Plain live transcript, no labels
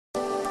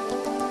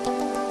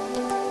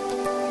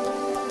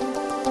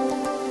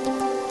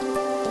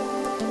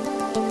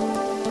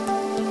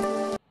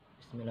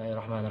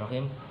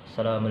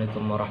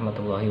Assalamualaikum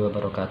warahmatullahi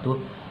wabarakatuh.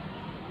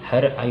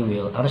 Here I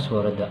will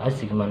answer the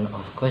assignment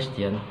of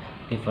questions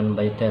given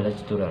by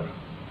student.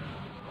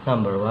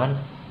 Number 1.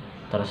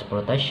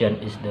 Transportation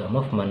is the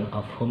movement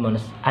of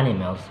humans,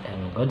 animals,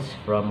 and goods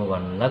from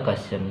one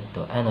location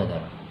to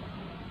another.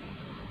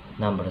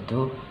 Number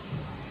 2.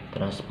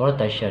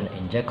 Transportation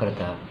in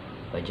Jakarta: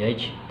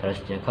 Bajaj,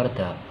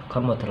 Transjakarta,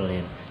 Komuter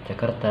Lain,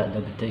 Jakarta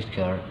Double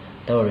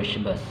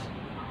Tourist Bus.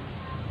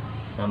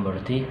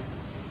 Number 3.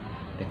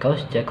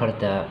 Because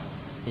Jakarta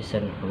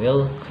isn't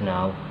well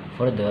known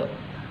for the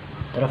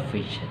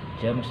traffic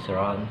jams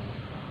around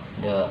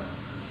the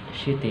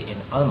city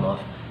in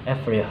almost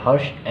every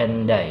horse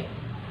and day.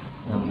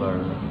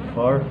 Number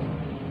 4.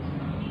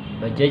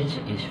 Bajaj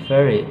is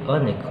very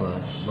unequal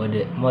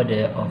mode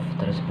of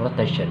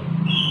transportation.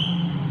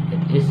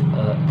 It is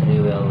a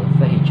three-wheel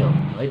vehicle,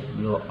 white,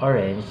 blue,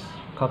 orange,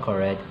 cocoa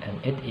red, and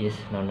it is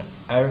non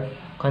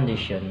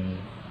air-conditioned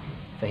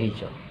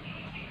vehicle.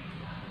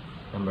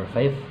 Number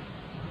 5.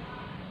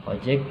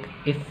 Ojek,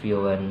 if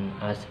you want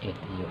as it,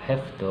 you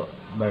have to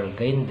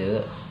bargain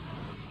the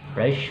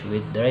price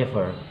with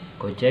driver.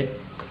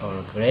 Gojek or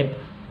Grab,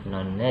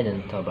 none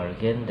needed to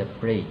bargain the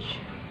price.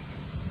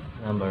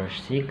 Number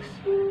 6.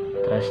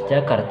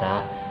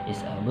 Transjakarta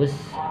is a bus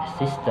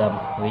system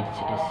which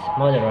is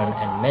modern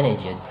and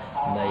managed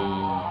by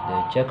the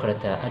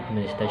Jakarta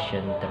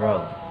administration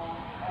throughout.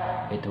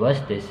 It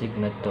was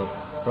designed to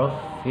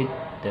provide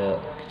the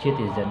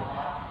citizen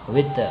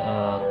with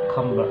a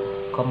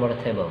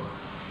comfortable,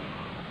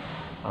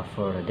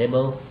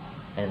 affordable,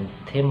 and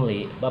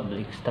timely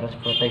public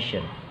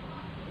transportation.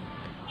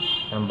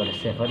 Number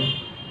 7.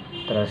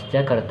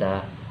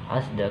 Transjakarta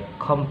has the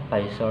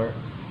compulsory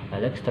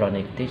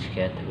electronic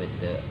ticket with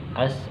the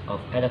use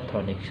of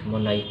electronic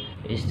money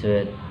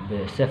issued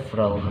by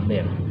several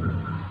banks,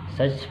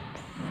 such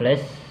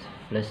Flash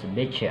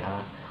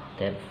BCA,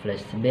 Tap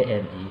Flash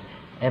BNI,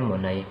 and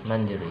Money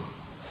Mandiri.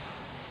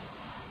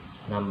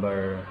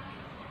 Number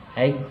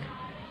 8.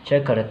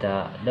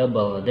 Jakarta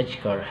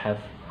double-decker have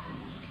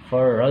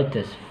 4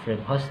 routes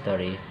from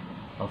history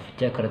of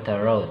Jakarta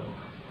Road,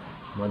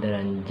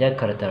 modern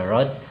Jakarta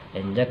Road,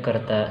 and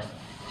Jakarta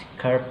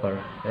Scarper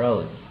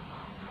Road.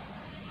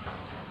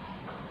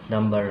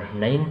 Number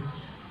 9.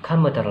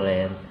 Komuter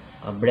Lain,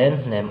 a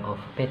brand name of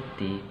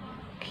PT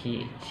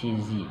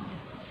KCZ,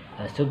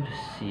 a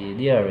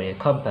subsidiary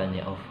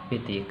company of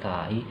PT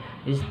KAI,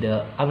 is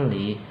the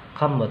only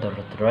commuter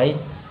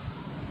train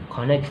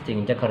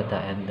connecting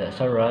Jakarta and the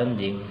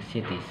surrounding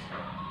cities.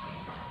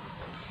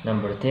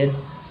 Number 10.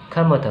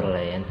 Komuter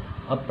Lain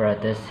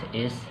operates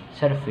its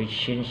service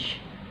since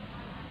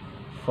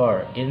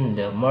 4 in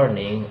the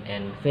morning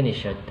and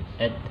finishes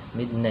at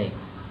midnight.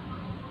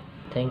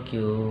 Thank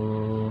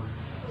you.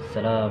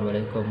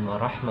 Assalamualaikum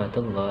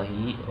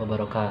warahmatullahi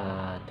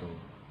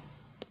wabarakatuh.